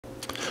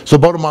So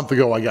about a month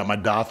ago, I got my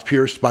Daith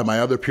pierced by my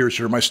other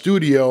piercer in my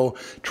studio,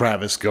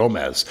 Travis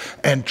Gomez.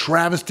 And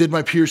Travis did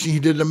my piercing. He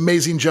did an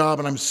amazing job,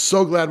 and I'm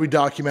so glad we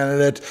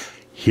documented it.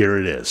 Here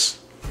it is.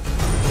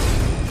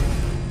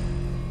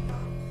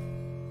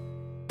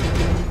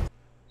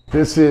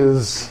 This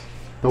is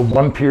the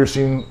one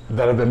piercing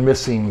that I've been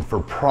missing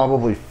for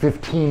probably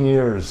 15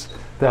 years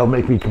that'll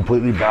make me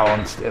completely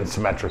balanced and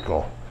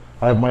symmetrical.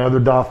 I have my other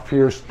Daith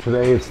pierced.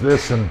 Today it's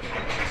this, and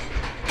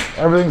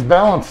everything's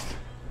balanced.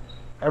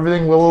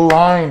 Everything will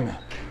align.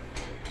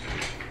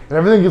 And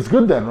everything gets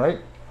good then, right?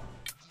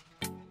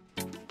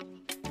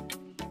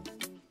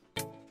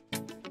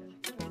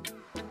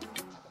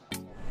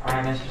 All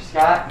right, Mr.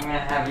 Scott, I'm gonna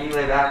have you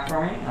lay back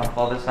for me. I'll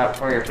pull this out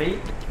for your feet.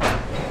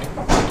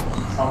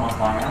 It's almost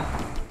long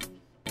enough.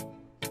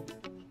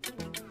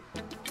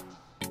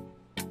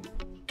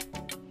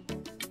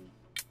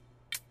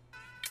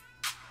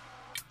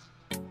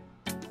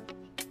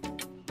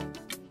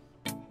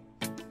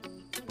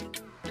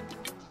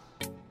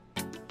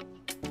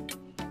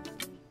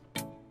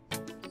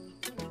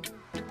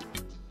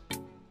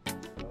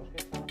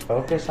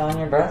 Focus on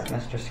your breath,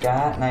 Mr.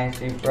 Scott. Nice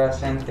deep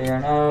breaths in through your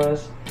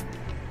nose,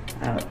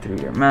 out through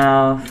your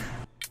mouth.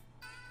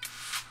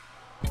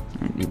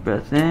 And deep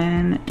breath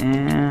in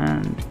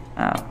and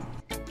out.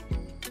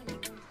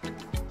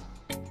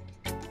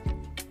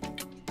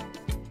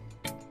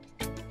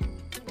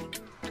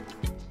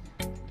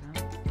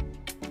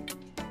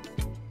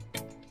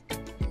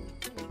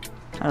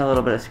 Got a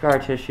little bit of scar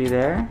tissue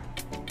there.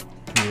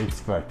 You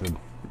expected.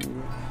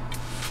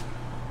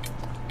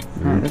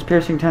 Right, this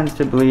piercing tends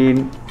to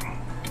bleed,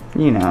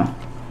 you know.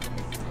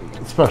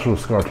 Especially with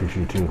scar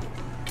tissue too.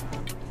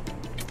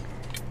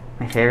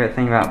 My favorite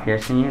thing about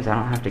piercing you is I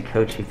don't have to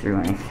coach you through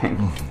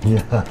anything.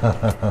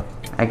 Yeah.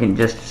 I can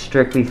just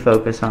strictly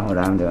focus on what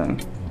I'm doing.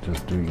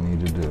 Just do what you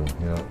need to do,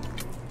 yep.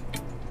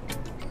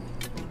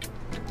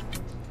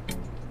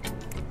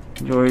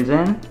 Jewelry's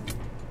in.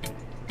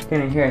 You're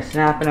gonna hear a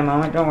snap in a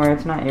moment. Don't worry,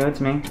 it's not you, it's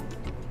me.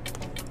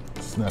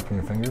 Snapping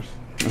your fingers?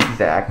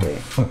 Exactly.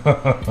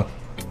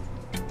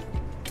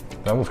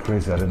 That was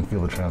crazy. I didn't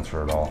feel the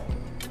transfer at all.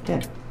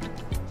 Good.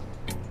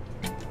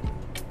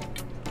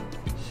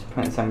 Just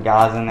putting some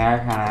gauze in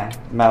there, kind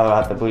of mellow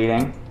out the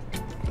bleeding.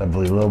 That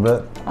bleed a little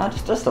bit? Oh,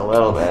 just a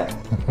little bit.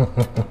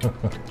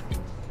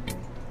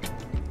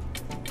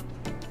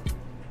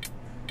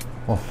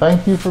 Well,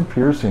 thank you for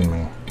piercing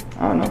me.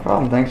 Oh, no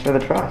problem. Thanks for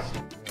the trust.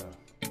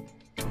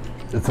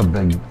 It's a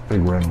big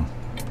ring.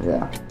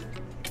 Yeah.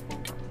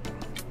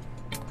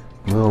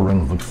 Little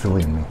rings look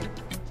silly to me.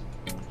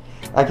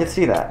 I could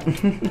see that.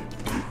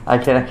 I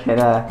could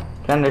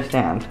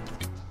understand.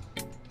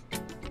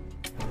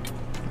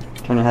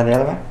 Turn your head the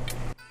other way.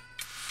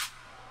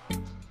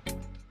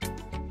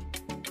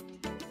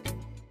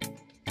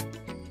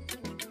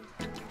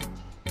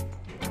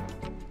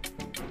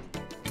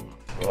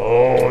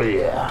 Oh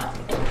yeah.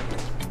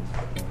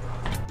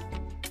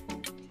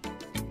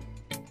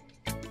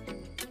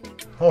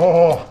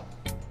 Oh,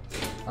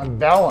 I'm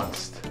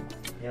balanced.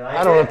 You like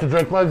I don't it? have to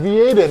drink my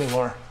V8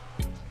 anymore.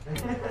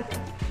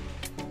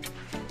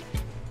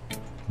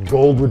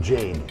 Gold with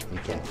jade. You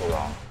can't go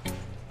wrong.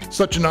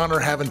 Such an honor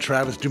having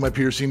Travis do my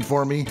piercing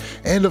for me.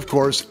 And of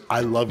course, I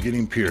love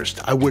getting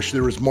pierced. I wish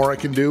there was more I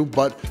can do,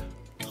 but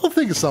I'll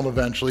think of some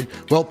eventually.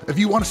 Well, if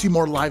you want to see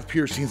more live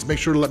piercings, make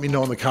sure to let me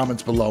know in the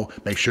comments below.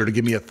 Make sure to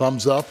give me a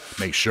thumbs up.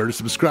 Make sure to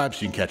subscribe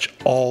so you can catch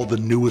all the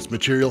newest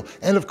material.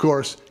 And of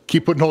course,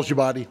 keep putting holes in your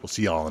body. We'll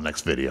see you all in the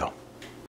next video.